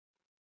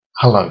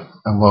Hello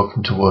and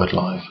welcome to Word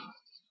Live.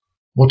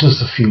 What does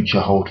the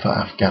future hold for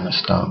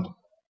Afghanistan?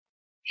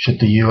 Should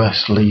the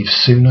US leave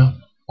sooner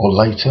or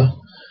later,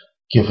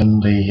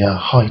 given the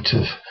height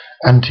of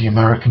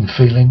anti-American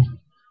feeling?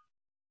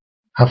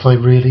 Have they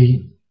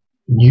really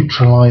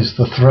neutralized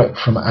the threat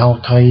from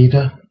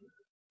Al-Qaeda?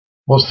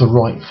 What's the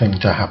right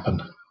thing to happen?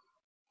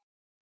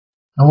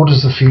 And what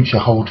does the future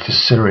hold for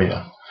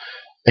Syria,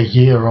 a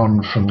year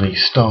on from the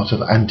start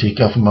of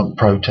anti-government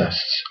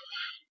protests,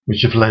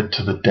 which have led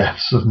to the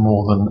deaths of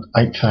more than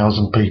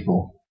 8,000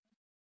 people?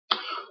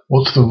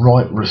 What's the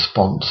right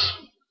response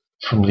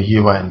from the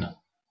UN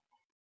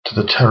to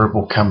the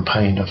terrible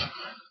campaign of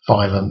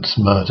violence,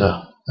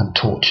 murder and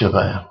torture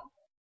there?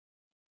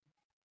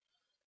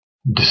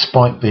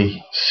 Despite the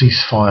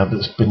ceasefire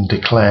that's been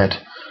declared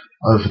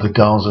over the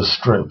Gaza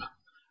Strip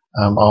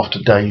after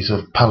days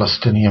of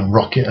Palestinian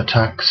rocket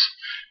attacks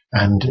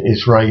and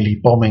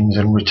Israeli bombings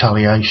in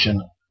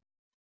retaliation,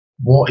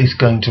 what is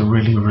going to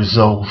really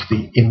resolve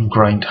the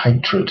ingrained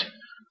hatred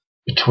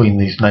between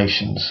these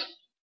nations?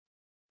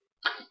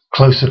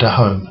 Closer to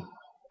home,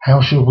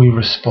 how should we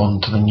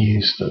respond to the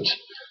news that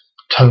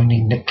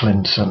Tony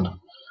Nicklinson,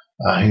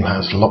 who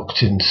has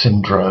locked-in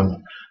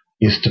syndrome,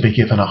 is to be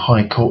given a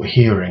High Court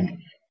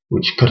hearing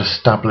which could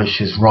establish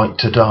his right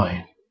to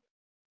die?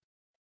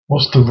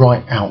 What's the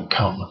right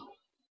outcome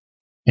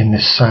in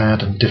this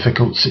sad and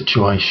difficult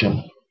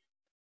situation?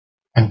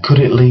 And could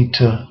it lead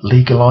to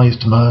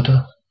legalized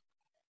murder?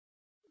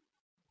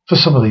 For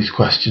some of these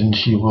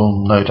questions, you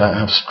will no doubt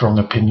have strong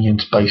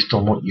opinions based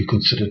on what you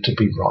consider to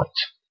be right.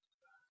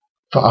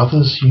 For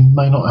others, you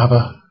may not have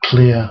a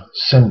clear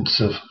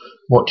sense of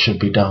what should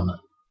be done.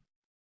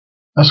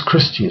 As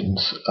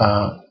Christians,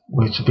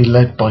 we're to be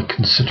led by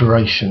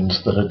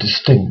considerations that are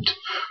distinct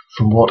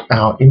from what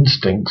our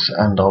instincts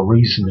and our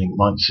reasoning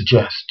might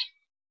suggest.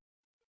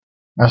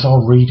 As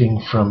our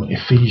reading from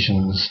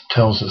Ephesians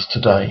tells us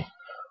today,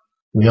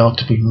 we are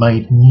to be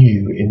made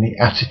new in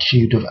the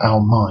attitude of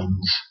our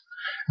minds,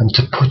 and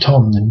to put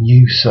on the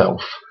new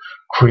self,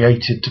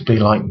 created to be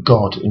like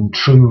God in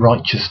true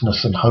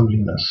righteousness and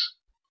holiness.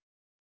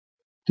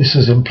 This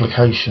has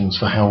implications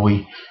for how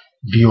we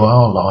view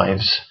our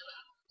lives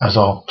as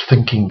our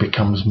thinking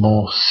becomes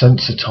more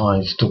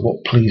sensitized to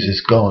what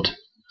pleases God,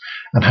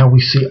 and how we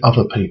see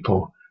other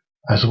people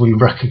as we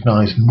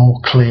recognize more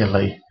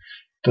clearly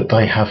that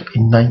they have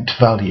innate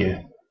value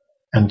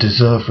and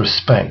deserve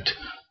respect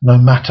no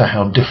matter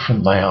how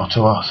different they are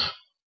to us.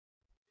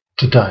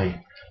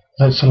 Today,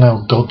 let's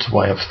allow God's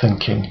way of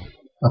thinking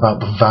about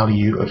the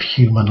value of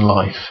human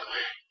life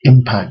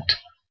impact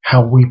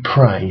how we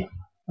pray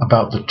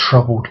about the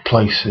troubled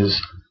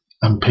places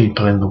and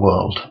people in the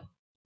world.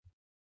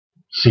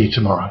 See you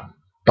tomorrow.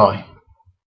 Bye.